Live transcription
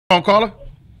on, caller.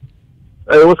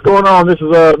 Hey, what's going on? This is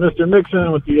Mr.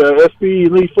 Nixon with the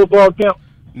SPE Elite Football Camp.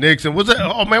 Nixon,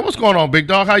 oh man, what's going on, big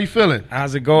dog? How you feeling?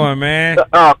 How's it going, man?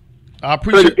 I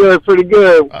appreciate pretty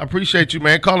good. I appreciate you,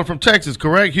 man. Calling from Texas,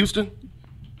 correct? Houston?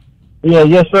 Yeah,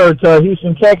 yes, sir. It's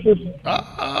Houston, Texas.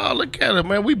 Look at it,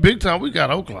 man. We big time. We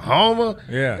got Oklahoma,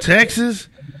 Yeah. Texas.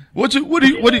 What do you,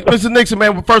 Mr. Nixon,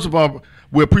 man? Well, first of all,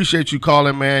 we appreciate you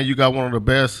calling, man. You got one of the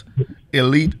best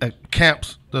elite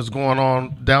camps that's going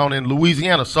on down in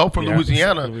Louisiana. So from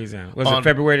Louisiana. Was it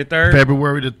February the 3rd?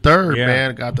 February the 3rd, Yeah.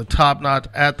 man. Got the top-notch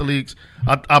athletes.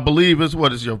 I believe is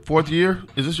your fourth year?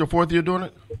 Is this your fourth year doing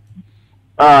it?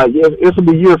 Yeah, this will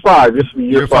be year 5. This will be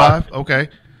year 5. Okay.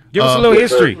 Give us a little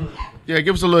history. Yeah,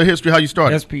 give us a little history how you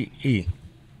started. SPE.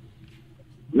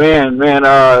 Man, where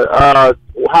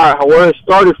it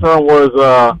started from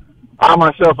was I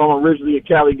myself, I'm originally a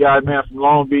Cali guy, man, from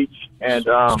Long Beach. And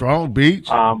Strong Beach.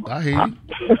 I hear you.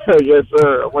 Yes,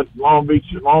 sir. I went to Long Beach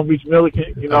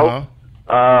Millican, you know.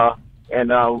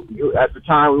 And at the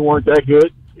time we weren't that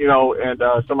good, you know, and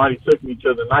somebody took me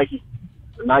to the Nike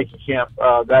camp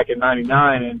back in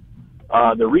 '99 and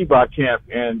the Reebok camp,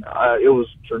 and it was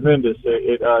tremendous.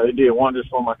 It did wonders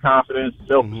for my confidence,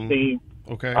 self-esteem.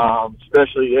 Okay.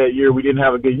 Especially that year, we didn't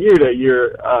have a good year that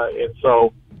year, and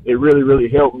so it really, really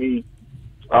helped me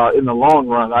in the long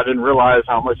run. I didn't realize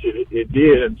how much it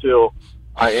did until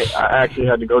I actually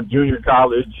had to go junior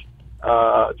college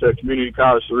to community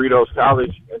college, Cerritos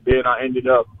College, and then I ended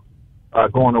up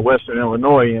going to Western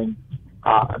Illinois. And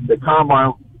the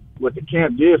combine, what the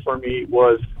camp did for me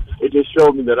was it just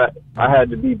showed me that I had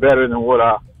to be better than what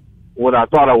I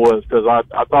thought I was, because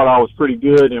I thought I was pretty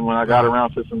good, and when I got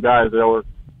around to some guys that were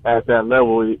at that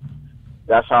level,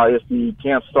 that's how SPE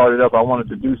camp started up. I wanted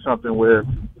to do something where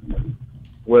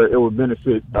it would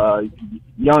benefit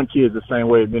young kids the same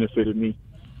way it benefited me.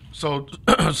 So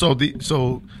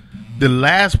the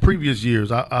last previous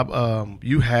years,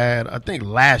 you had, I think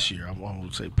last year, I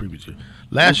won't say previous year.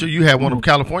 Last year you had one of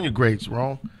California greats,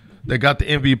 wrong? They got the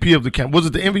MVP of the camp. Was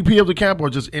it the MVP of the camp or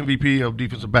just MVP of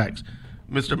defensive backs?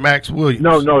 Mr. Max Williams.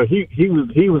 No, he was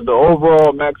the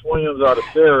overall. Max Williams out of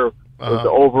Sarah was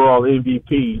the overall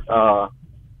MVP.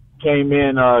 Came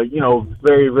in,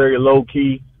 very, very low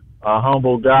key,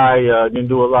 humble guy. Didn't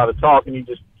do a lot of talking. He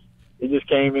just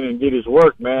came in and did his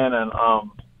work, man. And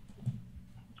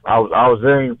I was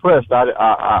very impressed.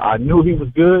 I knew he was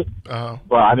good,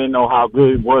 but I didn't know how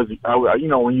good it was.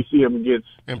 When you see him against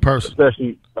in person,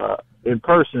 especially in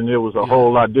person, it was a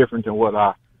whole lot different than what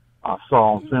I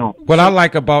saw on film. What I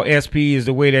like about SP is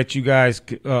the way that you guys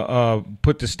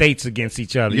put the states against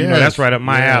each other. Yes, you know, that's right up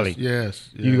my alley.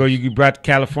 Yes. You brought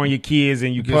California kids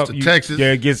and you Texas. Yeah,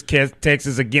 against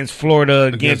Texas, against Florida,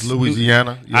 against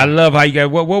Louisiana. Yeah. I love how you guys.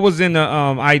 What was in the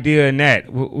idea in that?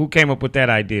 Who came up with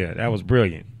that idea? That was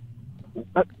brilliant.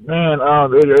 Man,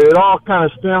 it all kind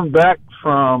of stemmed back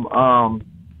from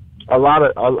a lot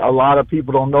of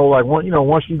people don't know. Like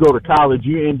once you go to college,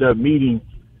 you end up meeting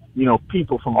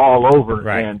people from all over.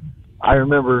 Right. And I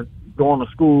remember going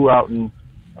to school out in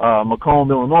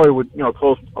Macomb, Illinois, with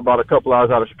close about a couple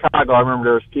hours out of Chicago. I remember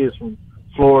there was kids from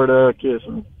Florida, kids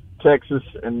from Texas,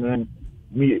 and then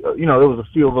me. There was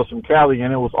a few of us from Cali,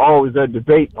 and it was always that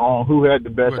debate on who had the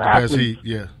best athletes.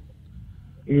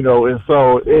 And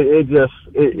so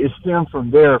it stemmed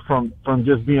from there, from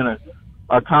just being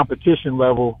a competition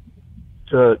level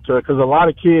to because a lot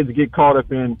of kids get caught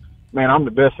up in, man, I'm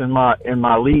the best in my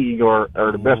league or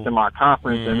the best in my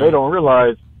conference, and they don't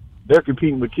realize they're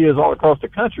competing with kids all across the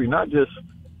country, not just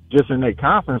in their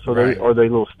conference or their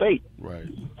little state. Right.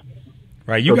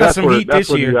 Right. You got some heat this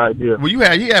year. Well,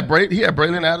 he had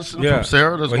Braylon Addison from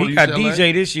Sarah. He got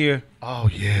DJ this year. Oh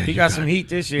yeah, he got some heat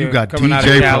this year. You got coming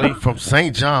DJ out of from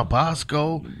St. John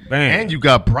Bosco, and you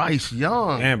got Bryce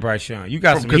Young. You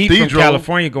got some heat from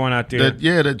California going out there.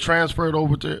 That transferred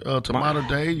over to Mater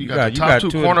Dei. You got the top two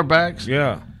cornerbacks.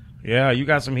 Yeah, you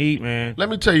got some heat, man. Let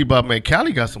me tell you about, man,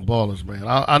 Cali got some ballers, man.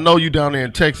 I know you down there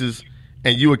in Texas,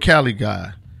 and you a Cali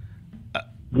guy.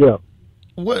 Yeah.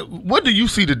 What do you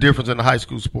see the difference in the high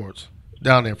school sports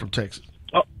down there from Texas?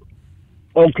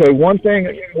 Okay, one thing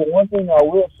I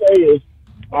will say is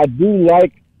I do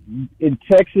like in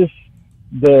Texas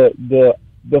the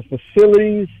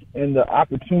facilities and the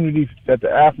opportunities that the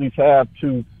athletes have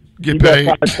to get paid.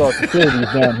 Five-star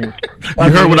facilities down here.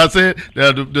 You heard what I said?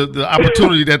 The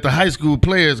opportunity that the high school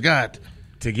players got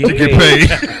to get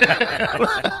paid.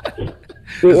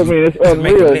 I mean, it's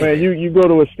unreal, man. You go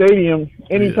to a stadium,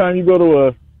 anytime you go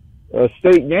to a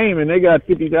state game, and they got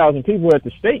 50,000 people at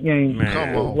the state game. Man.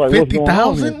 Come on, like,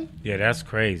 50,000? Yeah, that's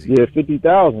crazy. Yeah,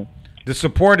 50,000. The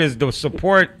support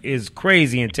is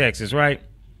crazy in Texas, right?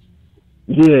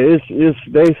 Yeah, it's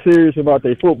they serious about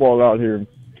their football out here.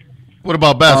 What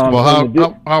about basketball? and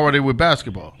How are they with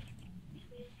basketball?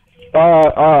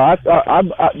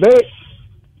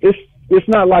 It's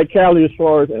not like Cali as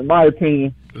far as, in my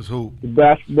opinion, It's who?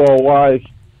 basketball wise.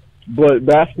 But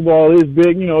basketball is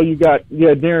big. You know, you got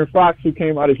Darren Fox, who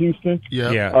came out of Houston.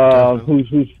 Yeah. Who's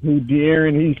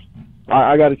De'Aaron.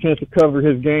 I got a chance to cover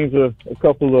his games a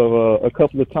couple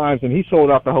of times, and he sold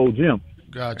out the whole gym.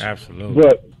 Gotcha. Absolutely.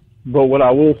 But what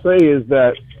I will say is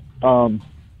that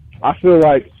I feel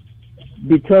like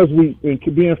because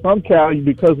being from Cali,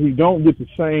 because we don't get the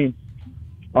same,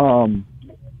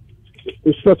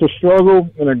 it's such a struggle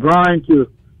and a grind to,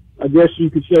 I guess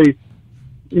you could say,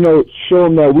 you know, show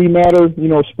them that we matter. You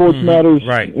know, sports matters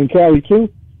in Cali too.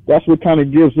 That's what kind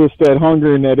of gives us that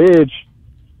hunger and that edge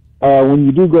when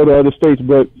you do go to other states.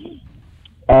 But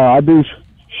I do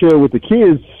share with the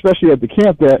kids, especially at the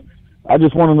camp, that I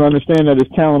just want them to understand that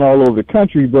there's talent all over the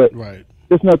country, but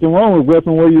there's nothing wrong with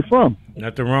repping where you're from.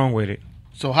 Nothing wrong with it.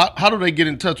 So how do they get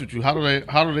in touch with you? How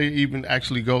do they even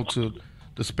actually go to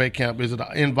the SPEC camp? Is it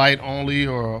an invite only,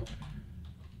 or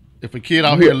if a kid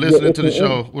out here listening to the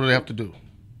show, what do they have to do?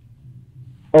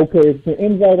 Okay, it's an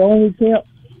invite only camp.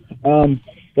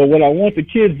 But what I want the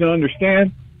kids to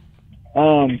understand,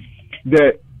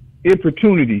 that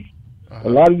opportunity. A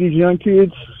lot of these young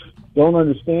kids don't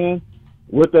understand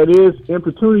what that is.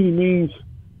 Opportunity means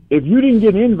if you didn't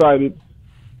get invited,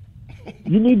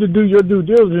 you need to do your due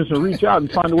diligence and reach out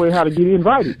and find a way how to get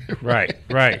invited. Right.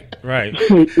 Hey,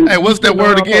 what's that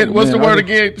word again? What's the word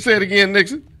again? Say it again,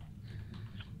 Nixon.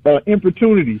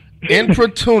 Opportunity.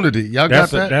 Opportunity. Y'all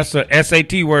got that? That's a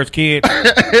SAT words, kid.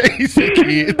 He said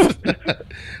kids.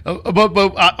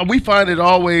 but we find it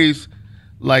always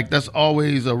like that's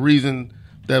always a reason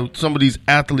that some of these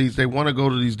athletes, they want to go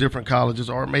to these different colleges,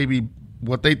 or maybe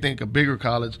what they think a bigger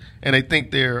college, and they think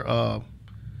they're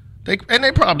they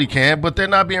probably can, but they're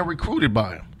not being recruited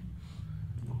by them.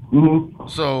 Mm-hmm.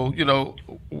 So, you know,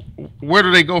 where do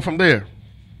they go from there?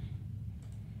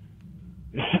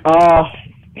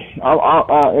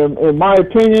 In my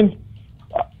opinion,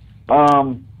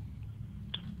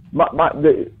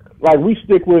 like we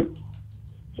stick with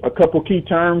a couple key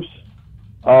terms.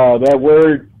 That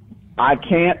word, I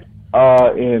can't,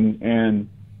 and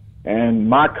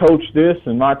my coach this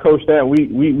and my coach that. We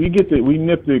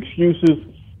nip the excuses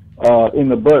in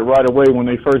the butt right away when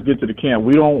they first get to the camp.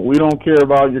 We don't care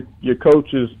about your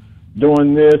coaches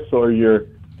doing this or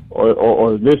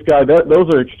or this guy.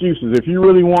 Those are excuses. If you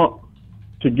really want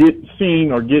to get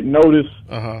seen or get noticed,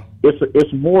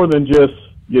 it's more than just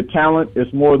your talent.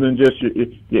 It's more than just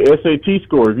your SAT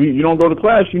score. If you don't go to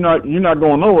class, you're not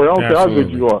going nowhere. I don't care how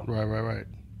good you are. Right.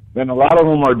 And a lot of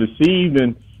them are deceived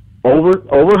and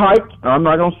overhyped. I'm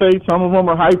not gonna say some of them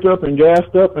are hyped up and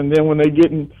gassed up, and then when they get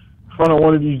in front of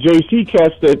one of these JC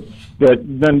cats that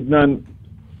done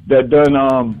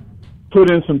put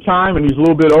in some time and he's a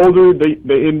little bit older,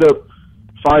 they end up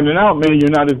finding out, man, you're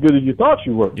not as good as you thought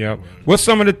you were. Yeah. What's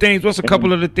a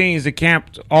couple of the things the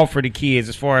camp offer the kids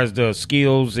as far as the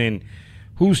skills, and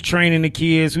who's training the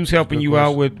kids, who's helping you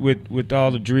out with all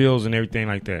the drills and everything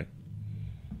like that?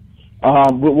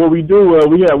 What we do,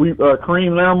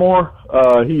 Kareem Larimore,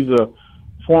 he's a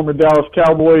former Dallas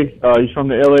Cowboy. He's from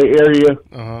the LA area.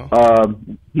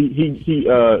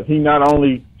 He not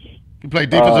only he played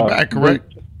defensive back,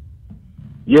 correct?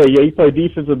 Yeah, he played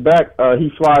defensive back. He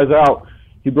flies out.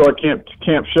 He brought camp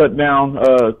shut down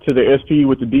to the SPE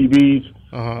with the DBs.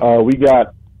 We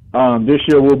got this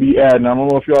year we'll be adding. I don't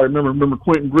know if y'all remember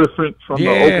Quentin Griffin from the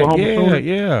Oklahoma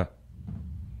Sooners?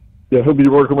 Yeah, he'll be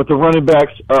working with the running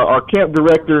backs. Our camp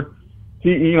director,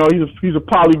 he's a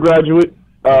poly graduate.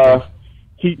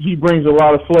 He brings a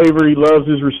lot of flavor. He loves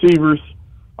his receivers.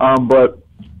 But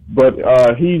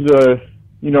he's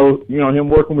him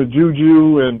working with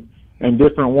Juju and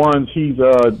different ones. He's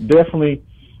definitely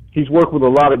he's worked with a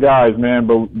lot of guys, man.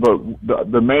 But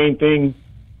the main thing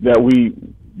that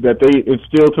they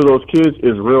instill to those kids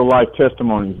is real life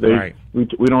testimonies. We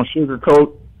don't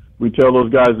sugarcoat. We tell those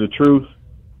guys the truth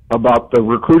about the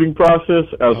recruiting process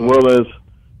as well as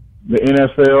the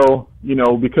NFL,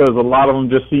 because a lot of them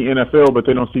just see NFL, but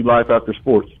they don't see life after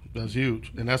sports. That's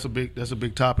huge, and that's a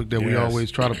big topic that we always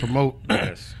try to promote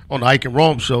on the Ike and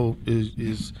Rome show.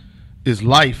 Is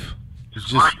life? It's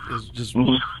just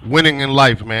winning in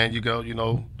life, man. You go,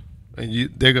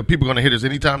 and people are gonna hit us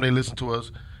anytime they listen to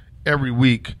us every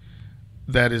week.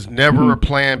 That is never a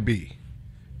plan B.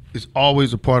 It's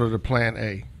always a part of the plan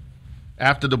A.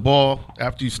 After the ball,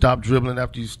 after you stop dribbling,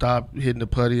 after you stop hitting the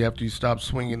putty, after you stop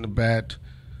swinging the bat,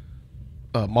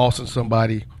 mossing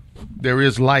somebody, there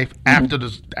is life after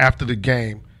the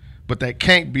game, but that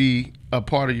can't be a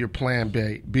part of your plan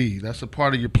B. That's a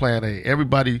part of your plan A.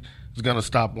 Everybody is going to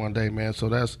stop one day, man. So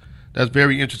that's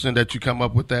very interesting that you come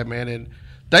up with that, man. And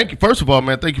thank you. First of all,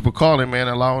 man, thank you for calling, man,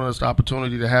 and allowing us the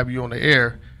opportunity to have you on the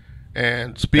air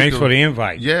and speak. Thanks for the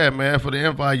invite. Yeah, man, for the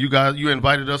invite. You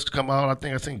invited us to come out. I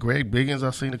think I seen Greg Biggins.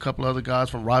 I seen a couple other guys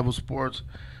from Rival Sports.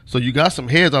 So you got some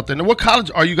heads out there. Now, what college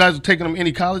are you guys taking them?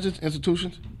 Any colleges,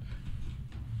 institutions?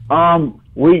 I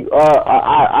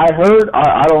heard,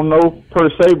 I don't know per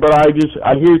se, but I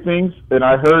hear things, and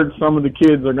I heard some of the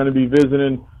kids are going to be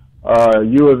visiting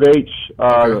U of H,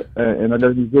 Okay. and they're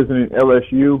going to be visiting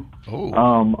LSU. Oh,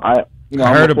 I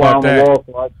heard about that. Wall,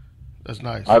 so that's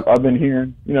nice. I've been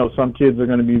hearing, some kids are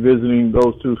going to be visiting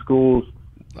those two schools,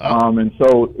 and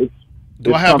so it's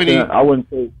Do I have something any? I wouldn't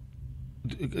say.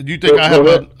 Do you think I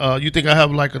have you think I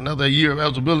have like another year of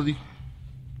eligibility?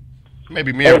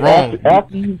 Maybe me and wrong.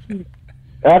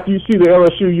 After you see the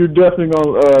LSU, you're definitely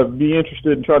gonna be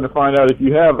interested in trying to find out if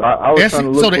you have. I was trying to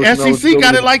look. So the SEC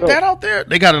got it like that out there.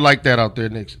 They got it like that out there,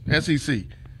 Nick. SEC.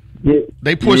 Yeah,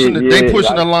 They pushing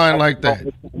the line like that.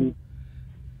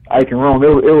 I can wrong.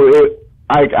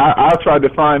 I tried to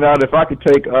find out if I could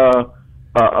take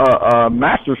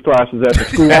master's classes at the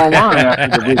school online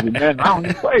after the visit. Man, I don't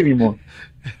even play anymore.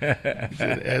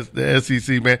 That's the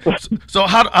SEC, man. So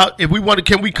how if we want to,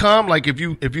 can we come? Like if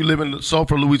you live in the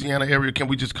Sulphur, Louisiana area, can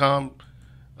we just come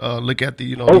look at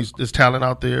the this talent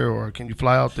out there, or can you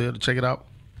fly out there to check it out?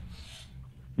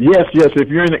 Yes. If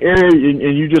you're in the area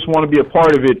and you just want to be a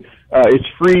part of it, it's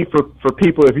free for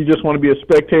people. If you just want to be a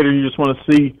spectator, you just want to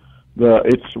see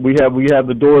we have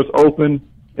the doors open.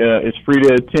 It's free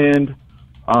to attend.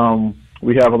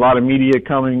 We have a lot of media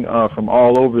coming from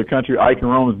all over the country. Ike and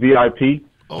Rome is VIP.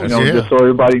 Oh, just so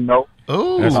everybody knows.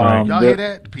 Oh, right. Y'all hear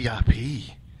that? VIP.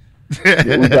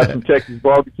 Yeah, we got some Texas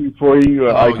barbecue for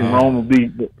you. Ike and Rome will be.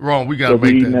 Wrong. We gotta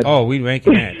make that. Oh, we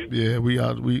making that. Yeah, we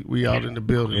out in the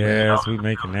building. Yes, we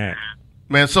making that.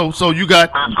 Man, so you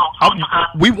got.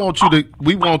 We want you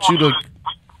to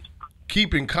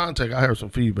keep in contact. I heard some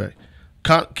feedback.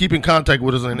 Keep in contact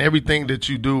with us and everything that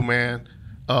you do, man.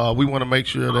 We want to make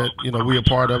sure that we're a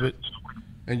part of it,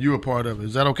 and you're a part of it.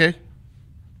 Is that okay?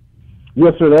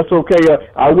 Yes, sir. That's okay.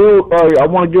 I will. I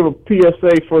want to give a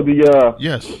PSA for the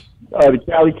the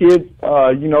Cali kids.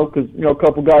 Because a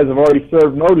couple guys have already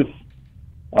served notice.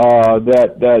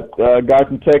 That guy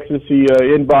from Texas, he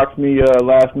inboxed me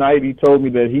last night. He told me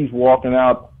that he's walking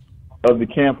out of the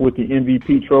camp with the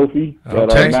MVP trophy. Okay.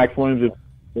 That Max Williams.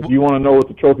 If you want to know what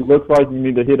the trophy looks like, you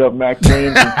need to hit up Max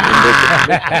Williams.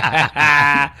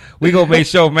 We gonna make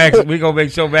sure Max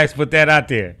put that out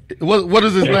there. What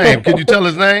is his name? Can you tell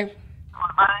his name?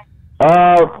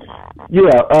 If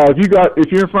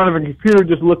you're in front of a computer,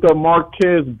 just look up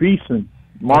Marquez Beeson.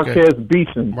 Marquez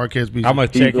Beeson. I'm gonna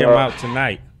check him out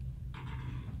tonight.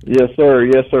 Yes, sir.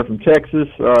 From Texas.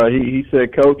 He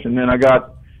said coach, and then I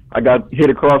got hit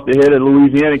across the head. A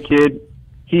Louisiana kid.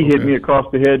 He hit me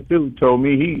across the head too. Told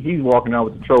me he's walking out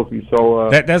with the trophy. So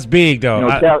that's big though.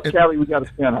 Cali, we got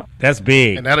to stand up. That's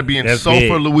big, and that'll be in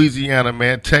Sulphur, Louisiana,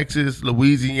 man. Texas,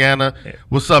 Louisiana.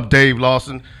 What's up, Dave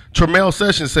Lawson? Tremel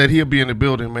Sessions said he'll be in the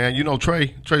building, man. You know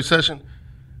Trey Session?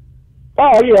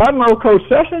 Oh yeah, I know Coach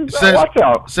Sessions. Watch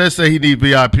out. Say he needs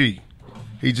VIP.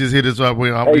 He just hit us up on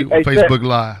Facebook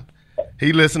Live.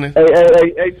 He listening?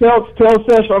 Hey, tell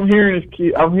Session I'm hearing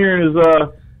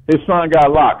his son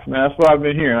got locks, man. That's what I've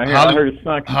been hearing. I heard his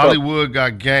son. Hollywood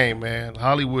got game, man.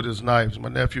 Hollywood is nice. My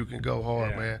nephew can go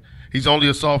hard, man. He's only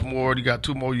a sophomore. He got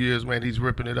 2 more years, man. He's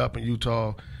ripping it up in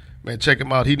Utah. Man, check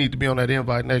him out. He needs to be on that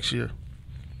invite next year.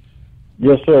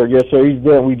 Yes, sir. We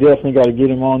definitely got to get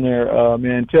him on there,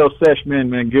 man. Tell Sesh,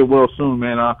 man, get well soon,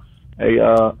 man. I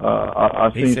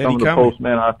seen some of the posts,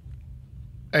 man.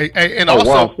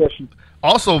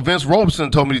 Also, Vince Robeson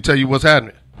told me to tell you what's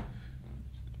happening.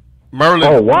 Merlin.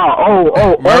 Oh wow!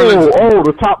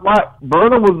 The top line.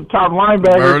 Merlin was the top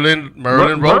linebacker.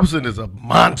 Merlin Robeson is a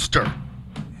monster.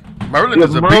 Merlin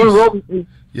is a beast. Robeson,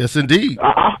 yes, indeed.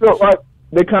 I felt like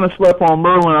they kind of slept on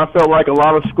Merlin. I felt like a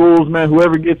lot of schools, man.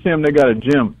 Whoever gets him, they got a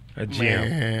gym.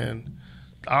 Man,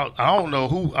 I don't know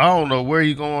who. I don't know where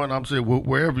he's going. I'm saying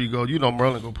wherever you go,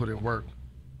 Merlin gonna put in work.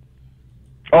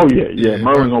 Oh yeah.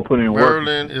 Merlin gonna put in work.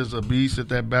 Merlin is a beast at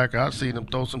that back. I've seen him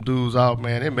throw some dudes out,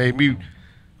 man. It made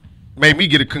me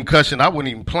get a concussion. I wasn't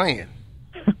even playing.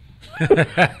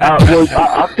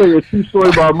 I'll tell you a true story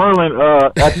about Merlin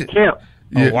at the camp.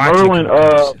 Merlin,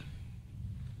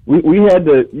 we had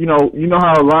to, you know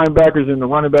how linebackers and the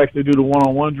running backs, they do the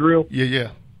one-on-one drill?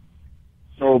 Yeah.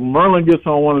 So Merlin gets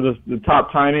on one of the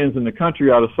top tight ends in the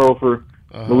country out of Sulphur,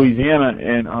 Louisiana,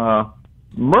 and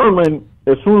Merlin,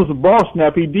 as soon as the ball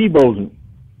snapped, he deboes him.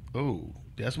 Oh,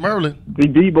 That's Merlin. The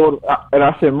Debo, and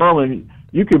I said, Merlin,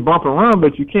 you can bump and run,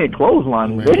 but you can't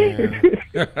clothesline him.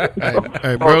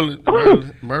 Hey,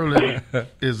 Merlin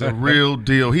is a real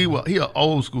deal. He an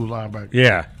old school linebacker.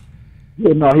 Yeah.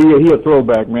 Yeah, no, he a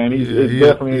throwback, man. He's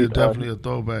definitely a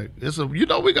throwback.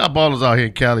 We got ballers out here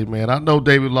in Cali, man. I know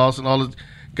David Lawson, all the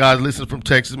guys listening from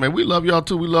Texas, man. We love y'all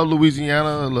too. We love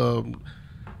Louisiana, love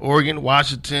Oregon,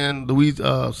 Washington,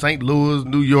 St. Louis,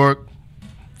 New York,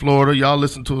 Florida. Y'all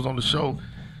listen to us on the show.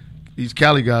 These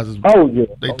Cali guys they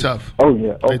tough.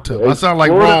 They tough. I sound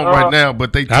like wrong right now,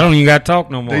 but they tough. I don't even got to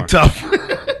talk no more. They tough.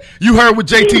 You heard what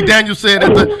JT Daniels said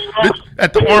at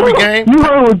the Army game? You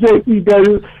heard what JT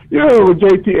Daniels. You heard what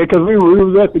JT, because we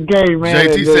was at the game, man.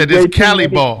 JT said it's Cali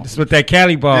ball. It's with that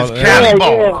Cali ball. It's Cali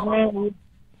ball.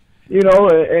 Yeah,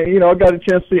 man. I got a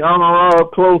chance to see Amara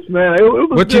up close, man. It was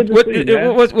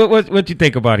what you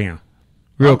think about him?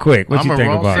 Real quick, what you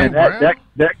think about him?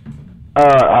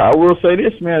 I will say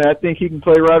this, man. I think he can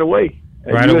play right away.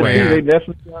 Right away, they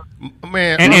definitely.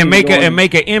 Man, and make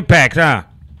an impact, huh?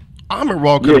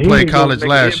 Amara could have played college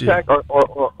last year,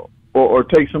 or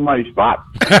take somebody's spot.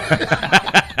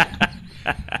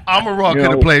 Amara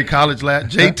could have played college last.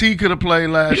 JT could have played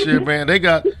last year, man. They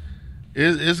got.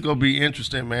 It's gonna be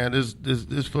interesting, man.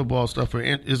 This football stuff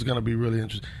is gonna be really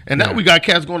interesting. And now we got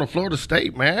cats going to Florida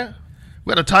State, man.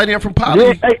 We got a tight end from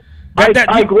Poly. Yeah,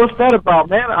 Ike, what's that about,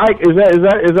 man? Ike, is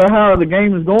that how the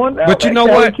game is going? But you know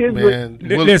what, man?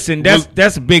 Listen,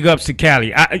 that's big ups to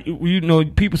Cali.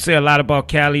 People say a lot about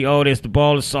Cali. Oh, the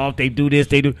ball is soft. They do this,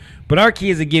 they do. But our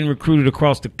kids are getting recruited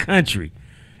across the country.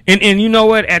 And you know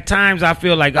what? At times I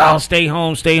feel like, stay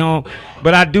home.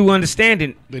 But I do understand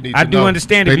it.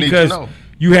 Understand it because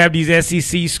you have these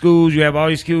SEC schools, you have all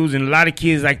these schools, and a lot of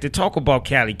kids like to talk about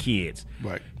Cali kids.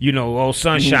 Right.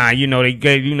 Sunshine.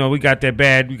 We got that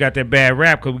bad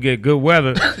rap because we get good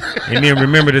weather, and then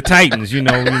remember the Titans.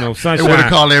 Sunshine. They want to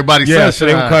call everybody Sunshine. So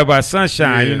they would call everybody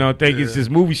Sunshine. It's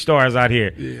just movie stars out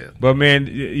here. Yeah. But man,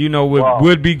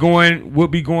 would be going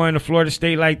to Florida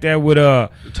State like that with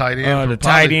the tight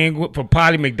end for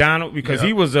Polly McDonald because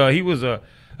he was a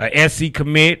SC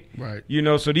commit. Right.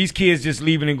 So these kids just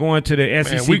leaving and going to the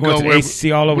SEC, going to the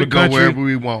ACC all over the country. We go wherever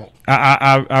we want.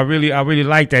 I really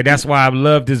like that. That's why I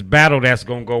love this battle that's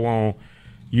going to go on.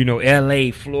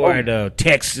 L.A., Florida,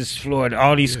 Texas, Florida,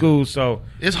 all these schools. So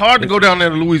it's hard to go down there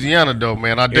to Louisiana, though,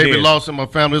 man. David Lawson, my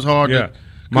family, it's hard. Yeah.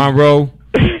 Monroe.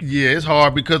 Yeah, it's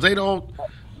hard because they don't.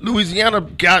 Louisiana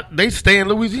they stay in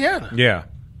Louisiana. Yeah.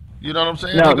 You know what I'm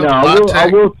saying?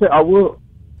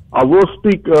 I will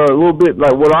speak a little bit.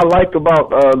 Like what I like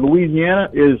about Louisiana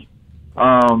is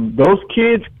those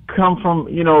kids come from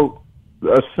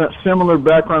a similar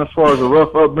background as far as a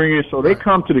rough upbringing, so they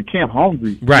come to the camp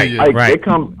hungry. Right, right. They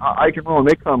come. I can roll.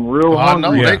 They come real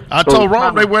hungry. I told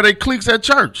Ron they wear their cleats at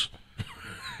church.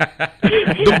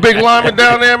 The big linemen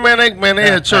down there, man.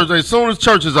 They at church. As soon as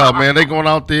church is out, man, they going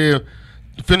out there.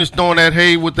 Finish throwing that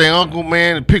hay with their uncle,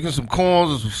 man, and picking some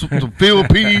corns and some field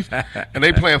peas, and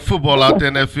they playing football out there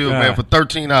in that field, man, for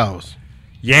 13 hours.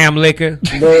 Yam liquor.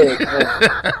 Man.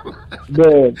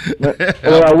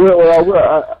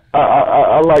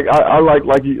 I like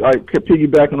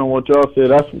piggybacking on what y'all said.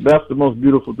 That's the most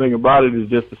beautiful thing about it is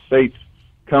just the states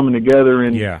coming together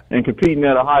and competing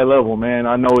at a high level, man.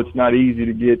 I know it's not easy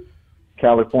to get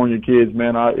California kids,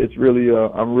 man. It's really,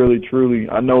 I'm really, truly.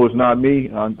 I know it's not me.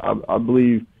 I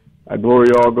believe glory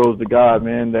all goes to God,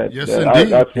 man.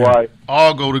 That's why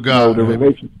all go to God.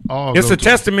 It's a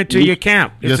testament to your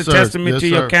camp. It's a testament to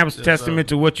your camp. It's a testament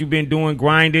to what you've been doing,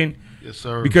 grinding. Yes,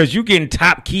 sir. Because you're getting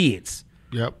top kids.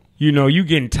 Yep. You're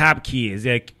getting top kids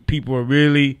that people are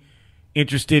really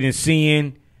interested in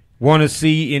seeing, want to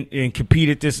see, and compete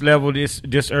at this level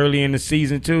this early in the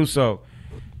season too. So.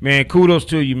 Man, kudos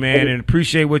to you, man, and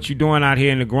appreciate what you're doing out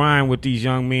here in the grind with these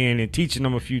young men and teaching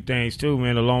them a few things too,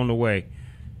 man, along the way.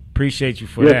 Appreciate you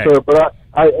for that. Yes, sir. But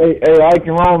I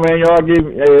can wrong, man. Y'all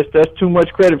that's too much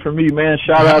credit for me, man.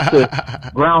 Shout out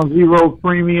to Ground Zero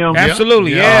Premium.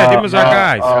 Absolutely, them is our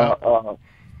guys.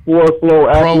 Fourth Flow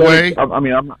Athletics.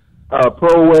 I'm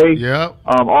Pro Way. Yeah.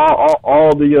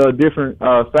 All the different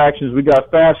factions. We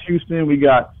got Fast Houston. We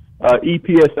got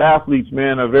EPS Athletes,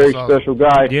 man, a very special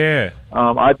guy. Yeah.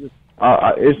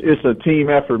 It's a team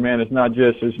effort, man. It's not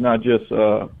just.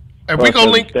 And we gonna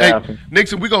link,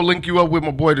 Nixon. We gonna link you up with my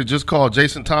boy that just called,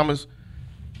 Jason Thomas.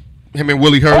 Him and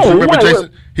Willie Hurst. Remember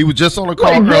Jason? He was just on the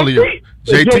call earlier.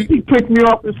 JT picked me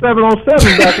up in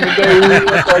 707 back in the day when we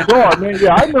went to guard, man.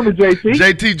 Yeah, I remember JT.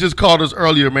 JT just called us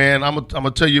earlier, man. I'm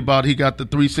gonna tell you about. He got the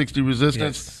 360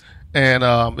 resistance. Yes. And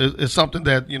it's something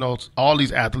that, all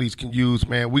these athletes can use,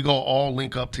 man. We go all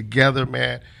link up together,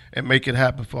 man, and make it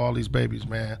happen for all these babies,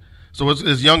 man. So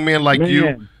it's young men like you,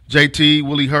 Man. JT,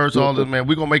 Willie Hurst, all this, man.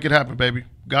 We're going to make it happen, baby.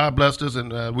 God blessed us,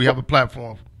 and we have a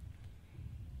platform.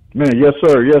 Man, yes,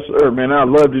 sir, man. I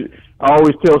love it. I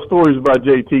always tell stories about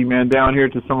JT, man, down here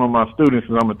to some of my students,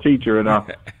 because I'm a teacher, and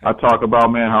I talk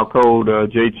about, man, how cold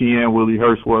JT and Willie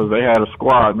Hurst was. They had a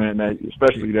squad, man,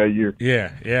 especially that year.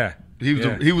 Yeah.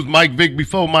 He was Mike Vick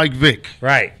before Mike Vick.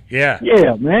 Right. Yeah.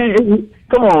 Yeah, man.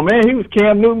 Come on, man. He was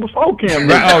Cam Newton before Cam Newton.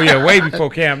 Right. Oh yeah, way before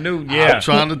Cam Newton. Yeah. I'm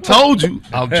trying to told you.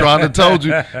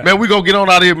 Man, we gonna get on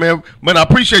out of here, man. Man, I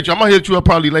appreciate you. I'm gonna hit you up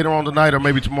probably later on tonight or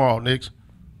maybe tomorrow, Nix.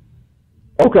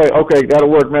 Okay, that'll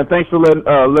work, man. Thanks for letting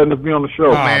us be on the show.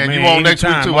 Oh, man, you on next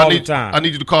week too. I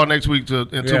need you to call next week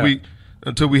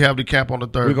until we have the camp on the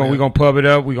 3rd. We're gonna pub it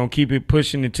up. We're gonna keep it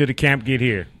pushing until the camp get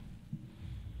here.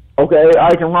 Okay,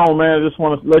 Ike and Ron, man. I just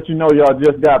want to let you know y'all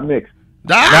just got mixed.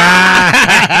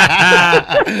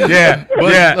 Yeah.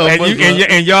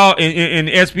 And y'all in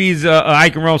SP's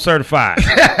Ike and Ron certified.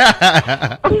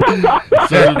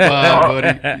 Certified,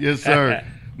 buddy. Yes, sir.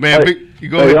 Man, you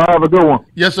go ahead. Y'all have a good one.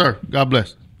 Yes, sir. God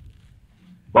bless.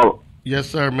 Bye. Yes,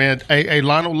 sir, man. Hey,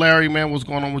 Lionel Larry, man, what's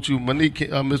going on with you? Monique,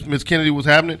 Miss Kennedy, what's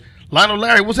happening? Lionel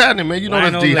Larry, what's happening, man? You know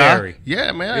Lionel that's D-High. Larry.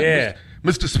 Yeah, man. Yeah.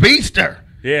 Mr. Speedster.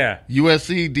 Yeah.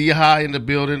 USC, D-High in the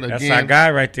building. That's again. our guy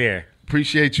right there.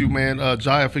 Appreciate you, man.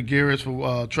 Jaya Figueres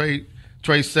for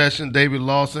Trey Session, David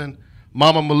Lawson,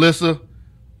 Mama Melissa.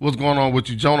 What's going on with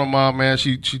you? Jonah Mom, man,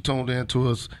 she tuned in to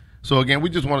us. So, again, we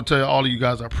just want to tell all of you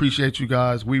guys, I appreciate you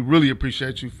guys. We really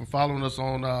appreciate you for following us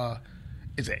on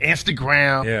is it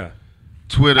Instagram, Yeah.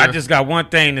 Twitter. I just got one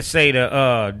thing to say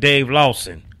to Dave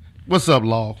Lawson. What's up,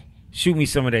 Law? Shoot me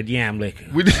some of that yam liquor.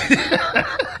 We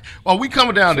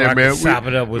coming down So there, I man. can sop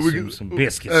it up with some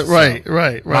biscuits. or Right.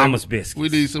 something. Mama's biscuits. We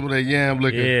need some of that yam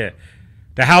liquor. Yeah.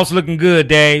 The house looking good,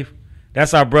 Dave.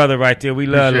 That's our brother right there. We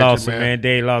love Appreciate you, Lawson, man. man.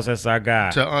 Dave Lawson, that's our guy.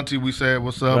 Tell Auntie we said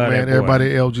what's up, Love man. that boy. Everybody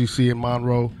at LGC in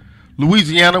Monroe.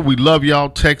 Louisiana, we love y'all.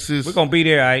 Texas. We're going to be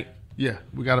there, Ike. Yeah,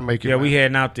 we got to make it. Yeah, man. we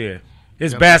heading out there.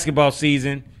 It's Yeah. basketball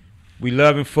season. We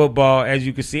loving football. As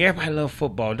you can see, everybody love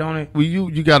football, don't it? Well,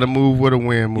 you got to move where the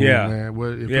wind moves, Yeah. man.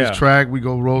 If Yeah. it's track, we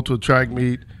go roll to a track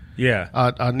meet. Yeah.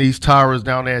 Our niece Tyra's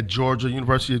down there at Georgia,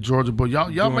 University of Georgia. But y'all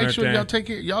Doing make her sure thing. y'all take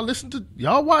it.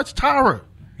 Y'all watch Tyra.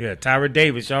 Yeah, Tyra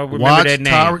Davis. Y'all remember Watch that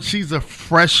name. Tyra. She's a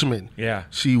freshman. Yeah.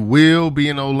 She will be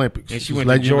in the Olympics. And she Just went to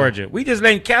letting you know. Georgia. We just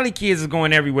letting Cali kids is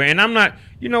going everywhere. And I'm not,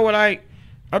 you know what, I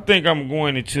think I'm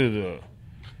going into the,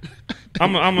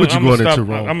 I'm What you going into,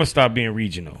 Ron? going to stop being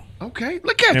regional Okay,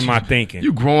 look at you. in my thinking.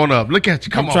 You growing up. Look at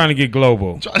you. Come I'm on. trying to get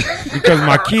global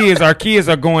because our kids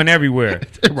are going everywhere.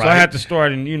 So I Right. have to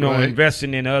start and Right.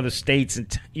 investing in other states and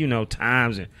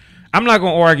times. And I'm not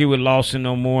gonna argue with Lawson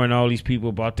no more and all these people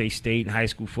about their state and high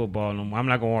school football no more. I'm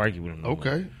not gonna argue with them. No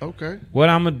more. Okay. What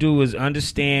I'm gonna do is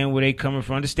understand where they coming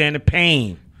from, understand the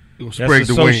pain You'll that's spread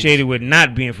the wings. associated with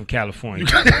not being from California.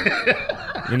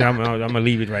 I'm gonna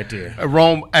leave it right there.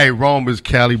 Rome is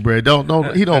Cali bred.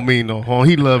 He don't mean no harm.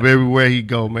 He love everywhere he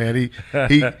go, man.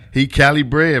 He Cali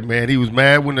bred, man. He was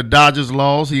mad when the Dodgers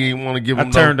lost. He didn't want to give I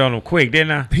him turned on them quick,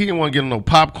 didn't I? He didn't want to give him no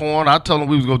popcorn. I told him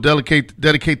we was gonna dedicate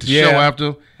the show after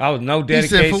him. I was no He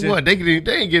dedication. said for what? They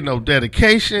ain't get no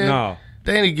dedication. No.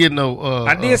 They ain't get no.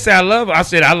 I did say I love it. I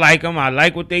said I like them. I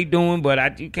like what they doing, but I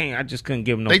just couldn't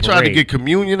give them no. They tried to parade. get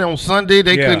communion on Sunday.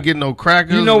 They Yeah. couldn't get no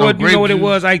crackers. You know no what? You grape know what it juice.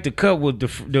 was? Like the cut was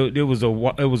it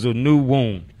was a new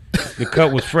wound. The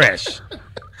cut was fresh.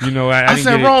 You know, I I didn't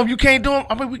said, get it. Rome, you can't do him.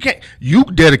 I mean, we can't. You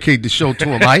dedicate the show to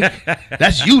him, Ike.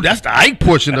 That's you. That's the Ike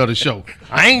portion of the show.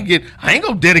 I ain't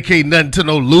gonna dedicate nothing to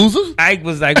no losers. Ike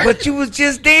was like, "But you was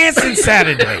just dancing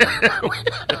Saturday."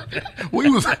 we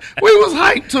was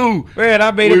hyped too. Man, I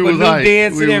made him a new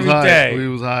dance and everything. We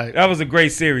was hyped. That was a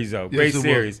great series, though. Great Yes, it was.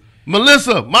 series.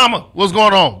 Melissa, Mama, what's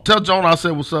going on? Tell Jonah I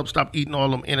said what's up. Stop eating all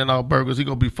them In-N-Out burgers. He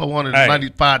gonna be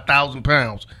 495,000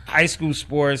 pounds. High school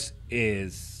sports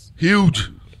is Huge.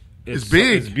 It's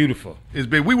big. It's beautiful. It's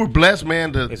big. We were blessed,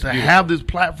 man, to beautiful. have this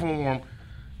platform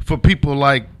for people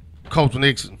like Coach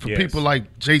Nixon, for Yes. people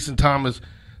like Jason Thomas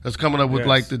that's coming up with Yes.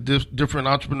 like the different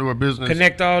entrepreneur business.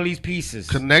 Connect all these pieces.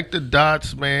 Connect the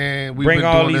dots, man. We've Bring been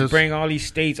all doing these, this. bring all these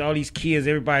states, all these kids,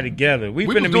 everybody together. We've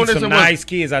We been was to doing meet this some in what? nice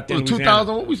kids out there. It was in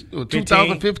 2000, Louisiana.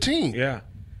 2015. Yeah,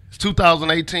 It's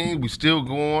 2018. We still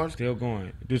going. still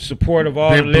going. The support of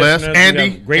all Been the blessed. listeners. We Andy,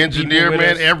 got great engineer, people with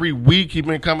man. us. Every week he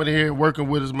been coming in here and working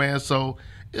with us, man. So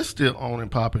it's still on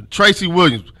and popping. Tracy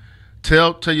Williams,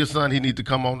 tell your son he need to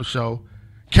come on the show.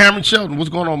 Cameron Shelton, what's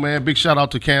going on, man? Big shout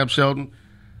out to Cam Shelton.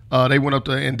 They went up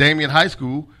to in Damien High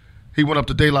School. He went up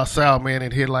to De La Salle, man,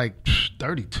 and hit like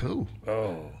 32.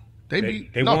 Oh, They They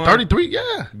beat won? 33.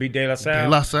 Yeah, beat De La Salle. De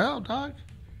La Salle, dog.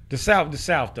 The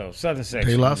South though, Southern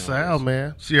section. De La Salle,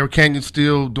 man. Sierra Canyon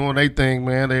still doing their thing,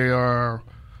 man. They are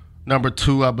number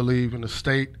 2, I believe, in the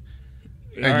state.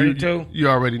 And you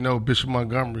already know Bishop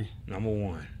Montgomery. Number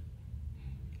one.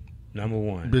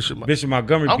 Bishop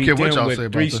Montgomery I don't beat care what them y'all with say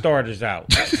about 3 that. starters out.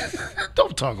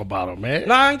 Don't talk about them, man.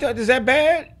 No, is that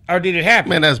bad? Or did it happen?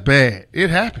 Man, that's bad. It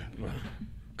happened.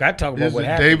 Got to talk about what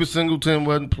happened. David Singleton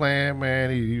wasn't playing,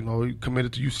 man. He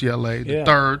committed to UCLA, the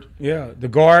third. Yeah, the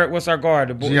guard. What's our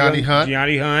guard? Gianni Hunt.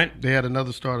 Gianni Hunt. They had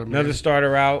another starter. Another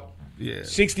starter out. Yeah.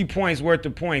 60 points worth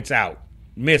of points out,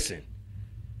 missing.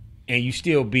 And you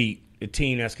still beat the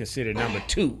team that's considered number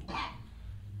 2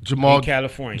 in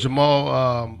California.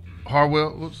 Jamal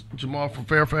Harwell. Jamal from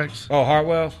Fairfax. Oh,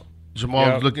 Hartwell?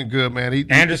 Jamal's looking good, man.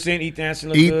 Ethan Anderson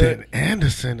look good. Ethan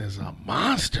Anderson is a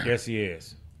monster. Yes, he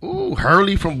is. Ooh,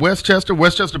 Hurley from Westchester.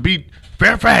 Westchester beat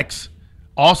Fairfax.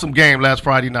 Awesome game last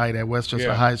Friday night at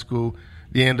Westchester High School.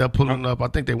 They ended up pulling up. I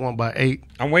think they won by 8.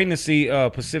 I'm waiting to see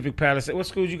Pacific Palace. What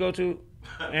schools you go to,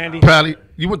 Andy? Pally.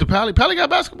 You went to Pally? Pally got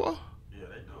basketball? Yeah,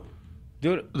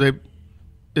 they do.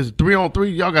 Is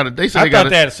 3-on-3? Y'all got it. They said I thought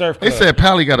they had a surf club. They said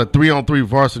Pally got a 3-on-3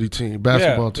 varsity team,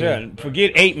 basketball team. Yeah,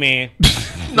 forget 8-man.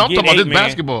 No, I'm talking about this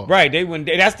basketball. Right,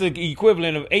 that's the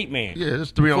equivalent of 8-man. Yeah,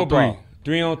 it's 3-on-3. Football.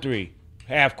 3-on-3,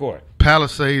 half court.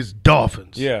 Palisades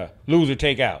Dolphins. Yeah, loser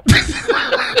take out.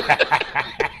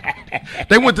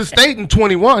 They went to state in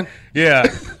 21. Yeah.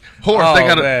 Horse. Oh, they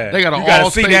got you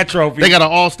gotta see that trophy. They got an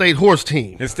all-state horse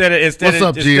team. Instead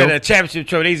of a championship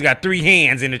trophy, he's got 3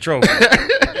 hands in the trophy.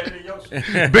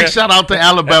 Big shout out to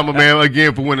Alabama, man,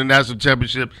 again for winning the national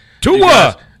championship.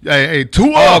 Tua. Hey,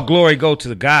 Tua. All glory go to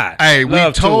the God. Hey,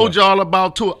 we told y'all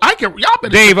about Tua. Y'all better,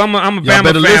 Dave, I'm a Bama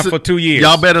fan for 2 years.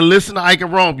 Y'all better listen to Ike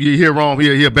and Rome. You hear Rome,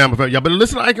 here Bama fan. Y'all better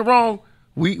listen to Ike and Rome.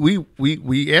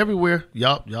 We everywhere.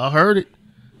 Y'all heard it.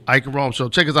 Ike and Rome show.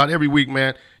 Check us out every week,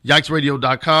 man.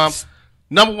 YikesRadio.com.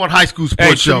 Number 1 high school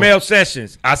sports show. Jamel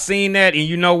Sessions. I seen that, and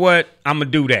you know what? I'm gonna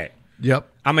do that. Yep.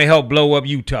 I'm gonna help blow up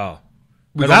Utah.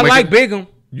 Because I like Bigham.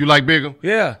 You like Bigham?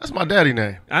 Yeah. That's my daddy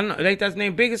name. I know. That's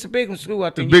name Bigham. It's a Bigham school. I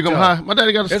think. Bigham High. My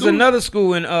daddy got a school. There's another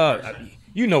school in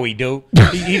you know he do.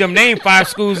 He done named 5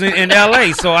 schools in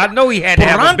L.A., so I know he had to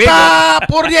have a Bigham.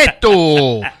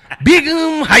 Porieto.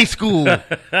 Bigham High School.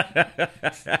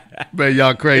 Man,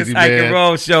 y'all crazy, It's man. Ike and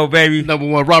Roll show, baby. Number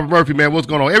 1, Robert Murphy, man. What's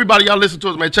going on? Everybody, y'all listen to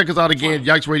us, man. Check us out again.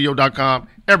 YikesRadio.com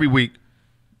every week.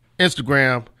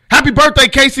 Instagram. Happy birthday,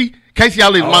 Casey. Casey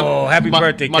Ali. Happy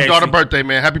birthday, my Casey. daughter's birthday,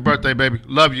 man. Happy birthday, baby.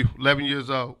 Love you. 11 years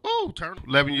old. Ooh, turn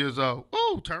 11 years old.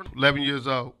 Ooh, turn 11 years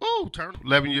old. Ooh, turn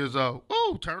 11 years old.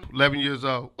 Ooh, turn 11 years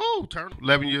old. Ooh, turn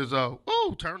 11 years old.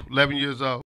 Ooh, turn 11 years old.